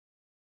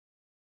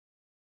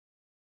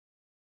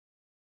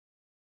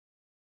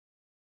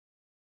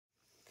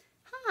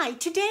Hi,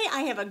 today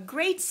I have a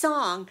great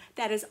song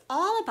that is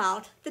all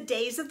about the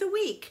days of the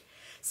week.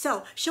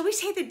 So, shall we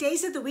say the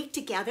days of the week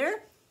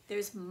together?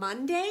 There's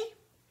Monday,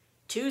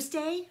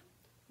 Tuesday,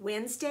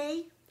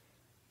 Wednesday,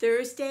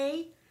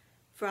 Thursday,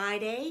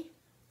 Friday,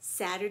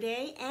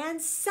 Saturday,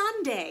 and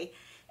Sunday.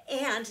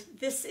 And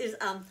this is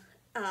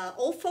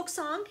old folk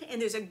song, and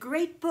there's a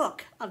great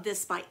book of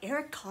this by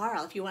Eric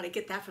Carle if you want to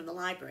get that from the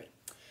library.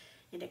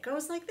 And it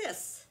goes like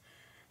this.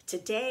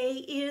 Today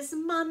is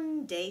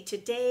Monday,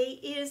 today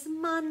is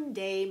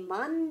Monday,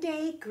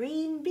 Monday,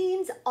 green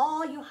beans,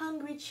 all you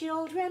hungry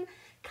children,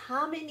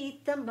 come and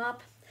eat them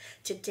up.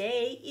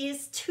 Today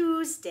is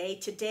Tuesday,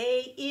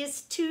 today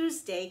is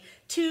Tuesday,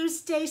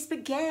 Tuesday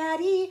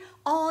spaghetti,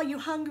 all you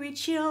hungry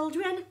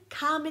children,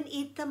 come and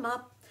eat them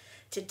up.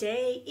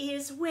 Today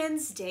is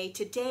Wednesday,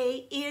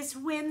 today is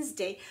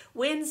Wednesday,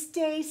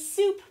 Wednesday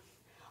soup,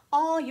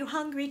 all you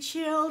hungry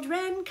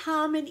children,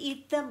 come and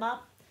eat them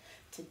up.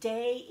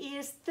 Today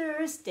is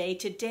Thursday,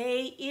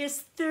 today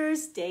is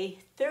Thursday,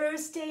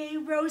 Thursday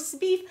roast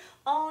beef,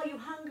 all you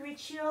hungry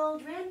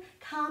children,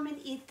 come and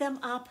eat them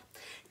up.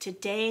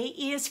 Today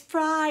is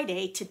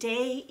Friday,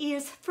 today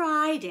is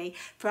Friday,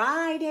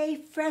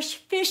 Friday fresh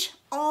fish,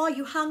 all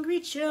you hungry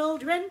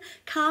children,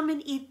 come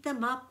and eat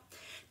them up.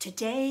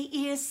 Today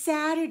is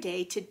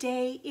Saturday,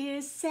 today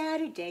is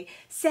Saturday,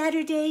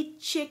 Saturday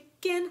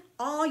chicken,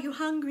 all you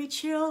hungry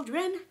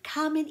children,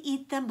 come and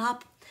eat them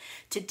up.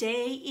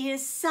 Today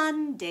is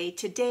Sunday,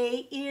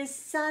 today is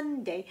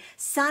Sunday,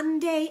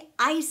 Sunday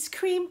ice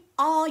cream,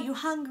 all you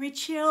hungry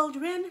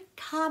children,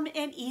 come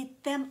and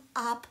eat them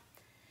up.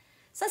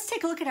 So let's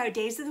take a look at our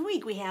days of the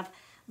week. We have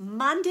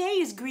Monday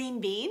is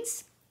green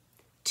beans,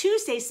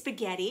 Tuesday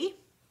spaghetti,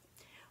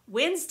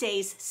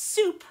 Wednesday's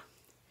soup,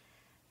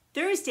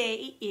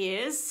 Thursday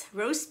is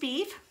roast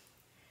beef,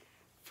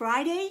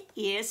 Friday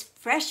is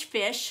fresh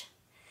fish,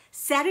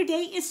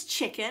 Saturday is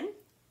chicken,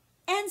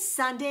 and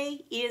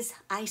Sunday is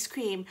ice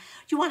cream.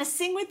 You want to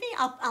sing with me?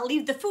 I'll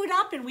leave the food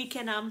up and we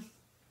can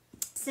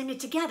sing it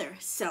together.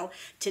 So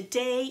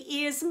today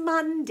is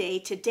Monday,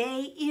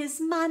 today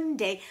is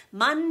Monday,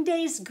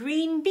 Monday's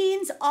green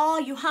beans, all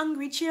you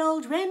hungry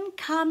children,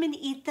 come and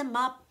eat them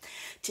up.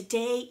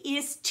 Today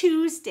is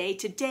Tuesday,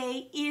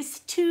 today is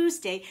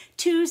Tuesday,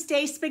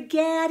 Tuesday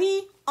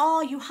spaghetti,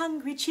 all you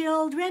hungry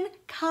children,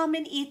 come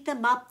and eat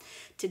them up.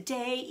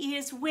 Today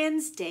is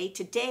Wednesday,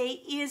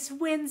 today is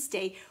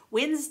Wednesday,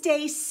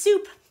 Wednesday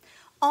soup,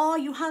 all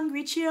you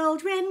hungry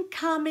children,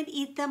 come and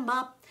eat them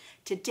up.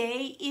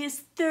 Today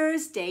is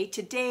Thursday,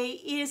 today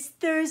is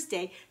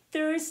Thursday,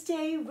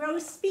 Thursday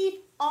roast beef,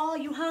 all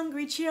you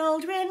hungry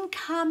children,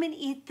 come and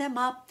eat them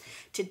up.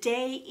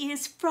 Today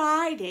is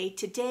Friday,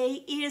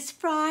 today is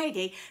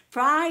Friday,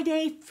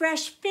 Friday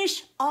fresh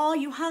fish, all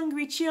you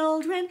hungry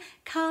children,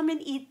 come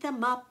and eat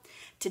them up.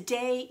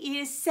 Today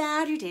is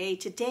Saturday,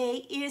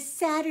 today is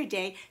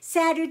Saturday,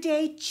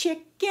 Saturday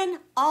chicken,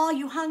 all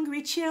you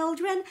hungry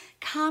children,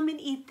 come and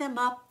eat them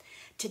up.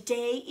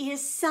 Today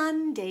is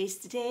Sunday,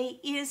 today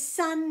is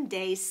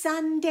Sunday,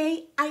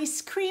 Sunday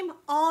ice cream,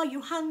 all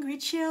you hungry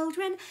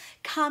children,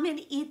 come and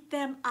eat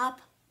them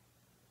up.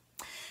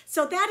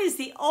 So that is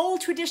the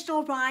old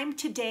traditional rhyme,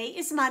 today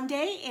is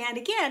Monday. And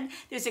again,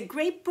 there's a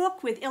great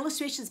book with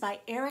illustrations by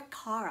Eric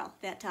Carle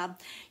that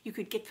you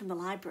could get from the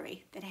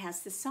library that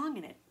has this song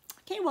in it.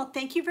 Okay, well,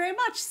 thank you very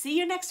much. See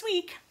you next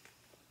week.